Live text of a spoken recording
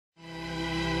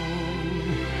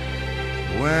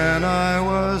when I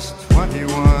was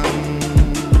 21.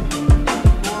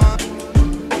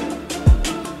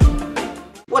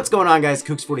 What's going on, guys?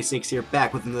 Kooks46 here,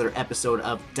 back with another episode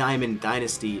of Diamond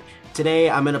Dynasty. Today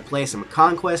I'm going to play some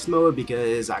Conquest mode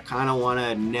because I kind of want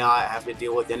to not have to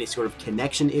deal with any sort of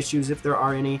connection issues if there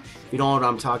are any. If you don't know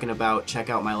what I'm talking about,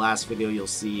 check out my last video. You'll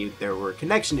see there were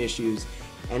connection issues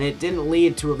and it didn't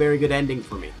lead to a very good ending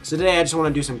for me. So today I just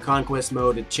want to do some Conquest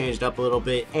mode. It changed up a little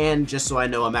bit, and just so I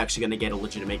know I'm actually going to get a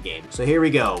legitimate game. So here we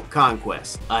go.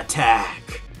 Conquest.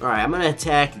 Attack. Alright, I'm going to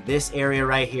attack this area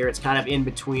right here. It's kind of in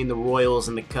between the Royals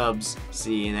and the Cubs.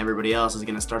 See, and everybody else is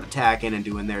going to start attacking and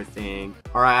doing their thing.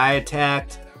 Alright, I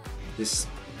attacked this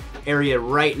area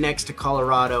right next to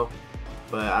Colorado,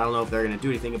 but I don't know if they're going to do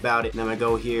anything about it. And I'm going to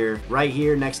go here, right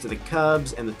here next to the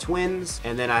Cubs and the Twins.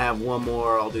 And then I have one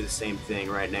more. I'll do the same thing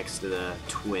right next to the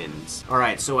Twins.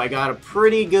 Alright, so I got a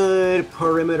pretty good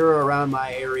perimeter around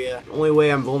my area. The only way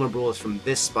I'm vulnerable is from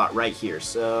this spot right here.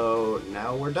 So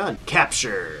now we're done.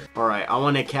 Capture. Alright, I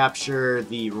want to capture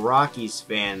the Rockies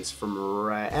fans from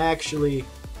right... Actually,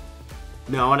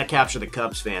 no, I want to capture the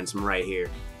Cubs fans from right here.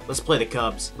 Let's play the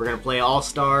Cubs. We're going to play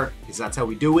All-Star because that's how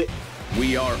we do it.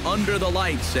 We are under the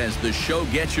lights as the show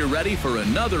gets you ready for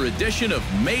another edition of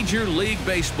Major League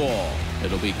Baseball.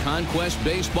 It'll be Conquest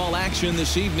baseball action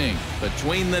this evening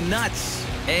between the Nuts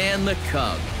and the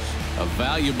Cubs. A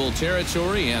valuable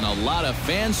territory and a lot of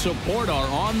fan support are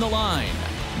on the line.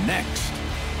 Next.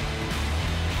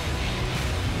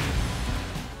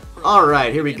 All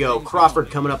right, here we go. Crawford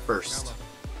coming up first.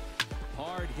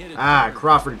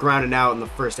 Crawford grounding out in the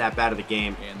first at-bat of the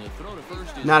game.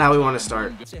 Not how we want to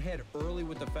start. Oh,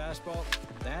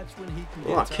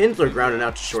 Kinsler grounding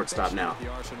out to shortstop now.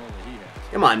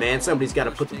 Come on, man. Somebody's got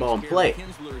to put the ball in play.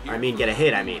 I mean, get a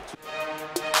hit, I mean.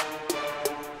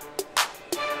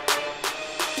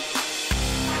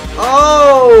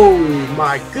 Oh,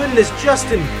 my goodness.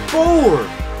 Justin Bohr.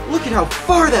 Look at how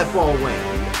far that ball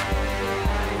went.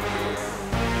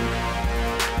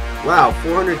 Wow,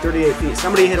 438 feet.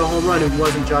 Somebody hit a home run who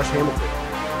wasn't Josh Hamilton.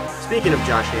 Speaking of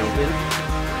Josh Hamilton,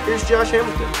 here's Josh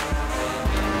Hamilton.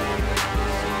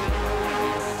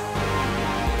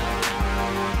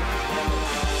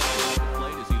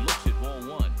 As he looks at ball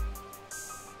one.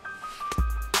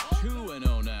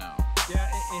 2-0 now. Yeah,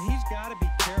 and he's got to be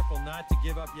careful not to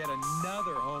give up yet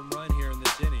another home run here in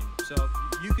this inning. So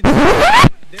you can.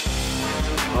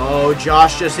 Oh,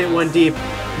 Josh just hit one deep.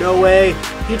 No way.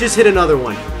 He just hit another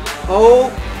one. Oh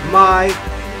my,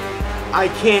 I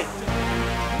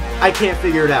can't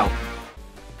figure it out.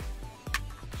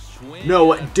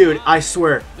 No, dude, I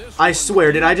swear,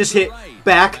 did I just hit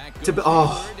back to,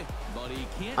 oh,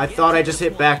 I thought I just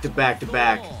hit back to back to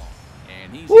back.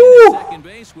 Woo!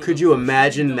 Could you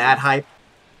imagine that hype?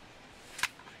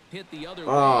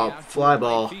 Oh, fly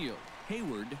ball.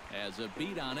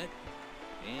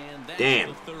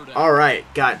 Damn. Alright,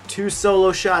 got 2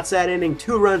 solo shots that inning,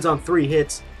 2 runs on 3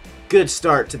 hits. Good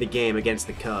start to the game against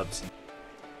the Cubs.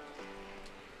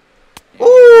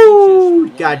 Ooh!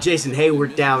 Got Jason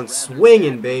Hayward down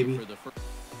swinging, baby.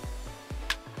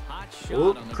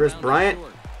 Ooh, Chris Bryant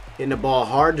hitting the ball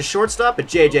hard to shortstop, but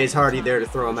JJ's Hardy there to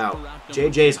throw him out.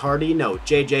 JJ's Hardy? No,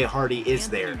 JJ Hardy is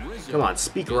there. Come on,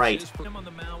 speak right.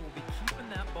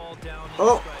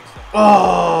 Oh!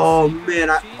 Oh, man,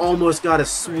 I almost got a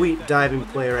sweet diving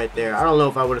play right there. I don't know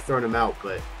if I would have thrown him out,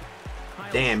 but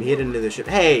damn, he hit into the shit.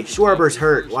 Hey, Schwarber's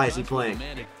hurt. Why is he playing?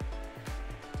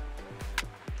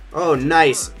 Oh,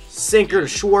 nice. Sinker to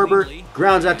Schwarber.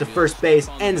 Grounds out to first base.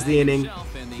 Ends the inning.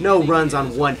 No runs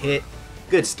on 1 hit.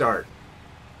 Good start.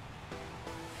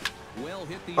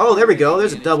 Oh, there we go.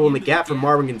 There's a double in the gap from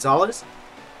Marvin Gonzalez.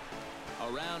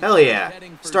 Hell yeah.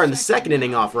 Starting the 2nd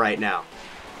inning off right now.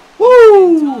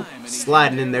 Woo!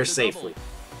 Sliding in there safely.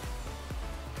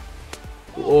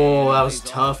 Oh, that was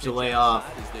tough to lay off.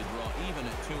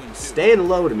 Staying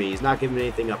low to me. He's not giving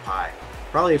anything up high.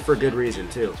 Probably for good reason,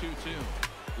 too.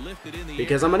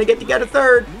 Because I'm going to get to get a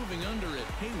 3rd.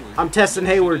 I'm testing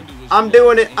Hayward. I'm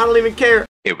doing it. I don't even care.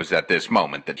 It was at this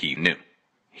moment that he knew.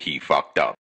 He fucked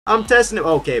up. I'm testing it.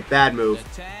 Okay, bad move.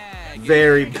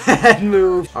 Very bad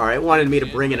move. Alright, wanted me to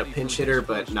bring in a pinch hitter,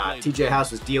 but nah. TJ House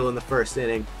was dealing the 1st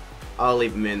inning. I'll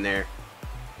leave him in there.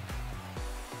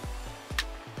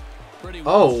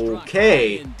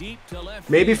 Okay.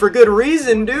 Maybe for good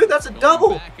reason, dude. That's a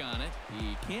double.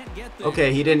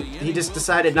 Okay, he just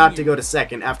decided not to go to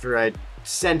 2nd after I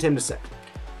sent him to 2nd.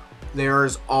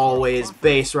 There's always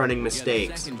base running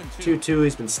mistakes. 2-2,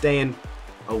 he's been staying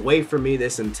away from me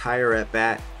this entire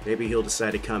at-bat. Maybe he'll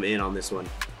decide to come in on this one.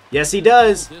 Yes, he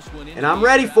does. And I'm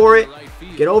ready for it.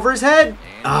 Get over his head.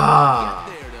 Ah.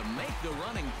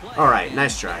 Alright,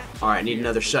 nice try. Alright, need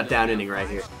another shutdown inning right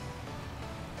here.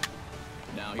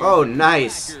 Oh,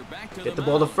 nice. Get the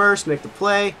ball to first, make the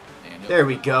play. There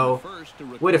we go.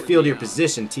 Way to field your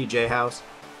position, TJ House.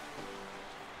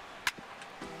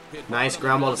 Nice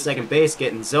ground ball to second base,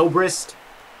 getting Zobrist.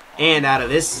 And out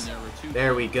of this.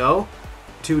 There we go.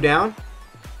 2 down.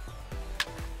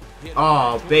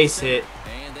 Oh, base hit.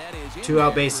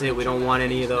 2-out base hit. We don't want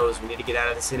any of those. We need to get out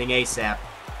of this inning ASAP.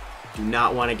 Do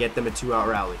not want to get them a 2-out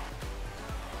rally.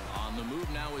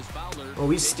 Oh,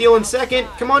 he's stealing second.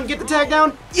 Come on, get the tag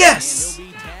down. Yes!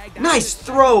 Nice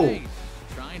throw.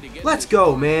 Let's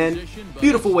go, man.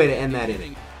 Beautiful way to end that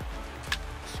inning.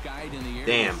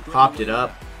 Damn, popped it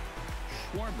up.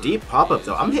 Deep pop-up,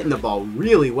 though. I'm hitting the ball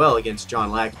really well against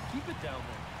John Lackey.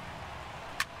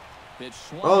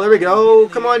 Oh, there we go.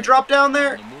 Come on, drop down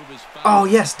there. Oh,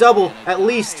 yes, double. At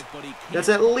least. That's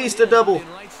at least a double.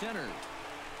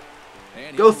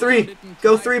 Go 3.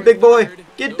 Go 3, big boy.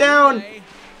 Get down.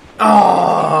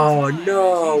 Oh,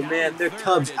 no, man. Their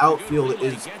Cubs outfield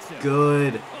is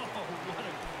good.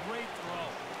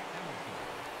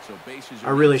 I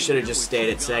really should have just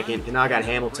stayed at second. And now I got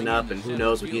Hamilton up, and who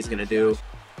knows what he's going to do.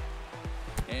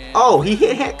 Oh, he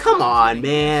hit. Come on,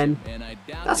 man.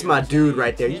 That's my dude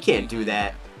right there. You can't do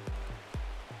that.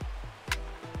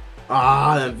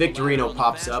 Ah, then Victorino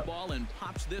pops up.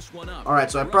 Alright,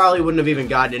 so I probably wouldn't have even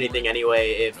gotten anything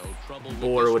anyway if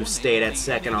Bohr would have stayed at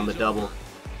second on the double.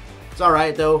 It's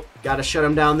alright, though. Got to shut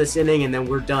him down this inning, and then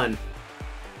we're done.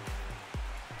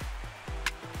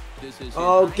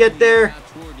 Oh, get there.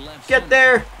 Get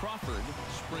there.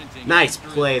 Nice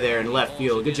play there in left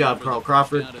field. Good job, Carl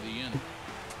Crawford.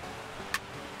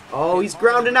 Oh, he's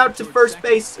grounding out to first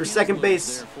base, or second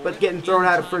base, but getting thrown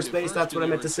out of first base. That's what I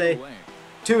meant to say.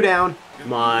 2 down.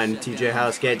 Come on, TJ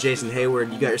House, get Jason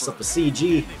Hayward. You got yourself a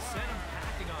CG.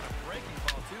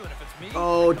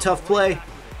 Oh, tough play.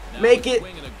 Make it.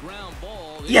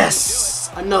 Yes!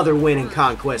 Another win in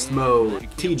Conquest mode.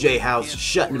 TJ House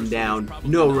shutting him down.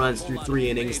 No runs through 3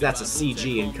 innings. That's a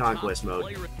CG in Conquest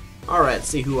mode. Alright, let's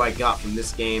see who I got from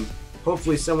this game.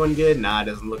 Hopefully someone good. Nah, it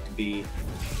doesn't look to be.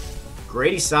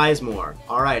 Grady Sizemore.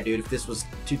 Alright, dude, if this was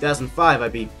 2005,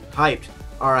 I'd be hyped.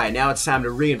 Alright, now it's time to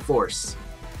reinforce.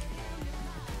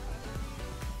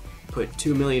 Put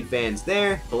 2 million fans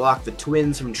there. Block the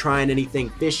Twins from trying anything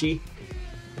fishy.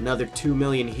 Another 2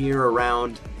 million here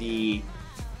around the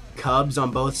Cubs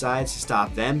on both sides to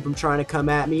stop them from trying to come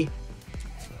at me.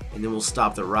 And then we'll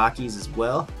stop the Rockies as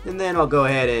well. And then I'll go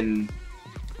ahead and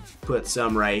put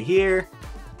some right here.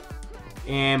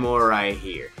 And more right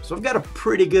here. So I've got a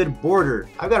pretty good border.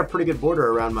 I've got a pretty good border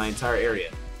around my entire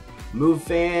area. Move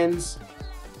fans.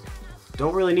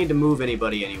 Don't really need to move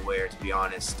anybody anywhere, to be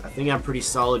honest. I think I'm pretty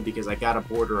solid because I got a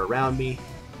border around me.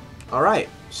 Alright,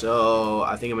 so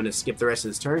I think I'm going to skip the rest of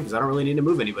this turn because I don't really need to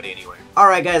move anybody anywhere.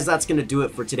 Alright guys, that's going to do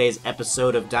it for today's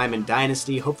episode of Diamond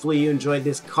Dynasty. Hopefully you enjoyed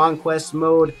this Conquest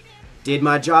mode. Did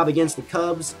my job against the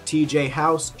Cubs. TJ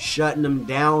House shutting them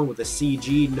down with a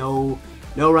CG.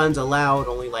 No runs allowed,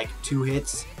 only like 2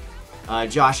 hits.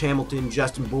 Josh Hamilton,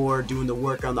 Justin Bohr doing the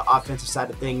work on the offensive side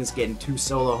of things, getting 2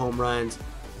 solo home runs.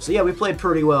 So yeah, we played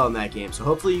pretty well in that game. So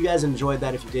hopefully you guys enjoyed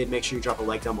that. If you did, make sure you drop a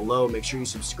like down below. Make sure you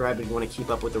subscribe if you want to keep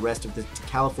up with the rest of the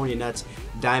California Nuts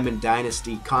Diamond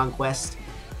Dynasty Conquest.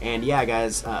 And yeah,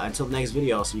 guys, until the next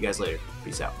video, I'll see you guys later.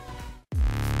 Peace out.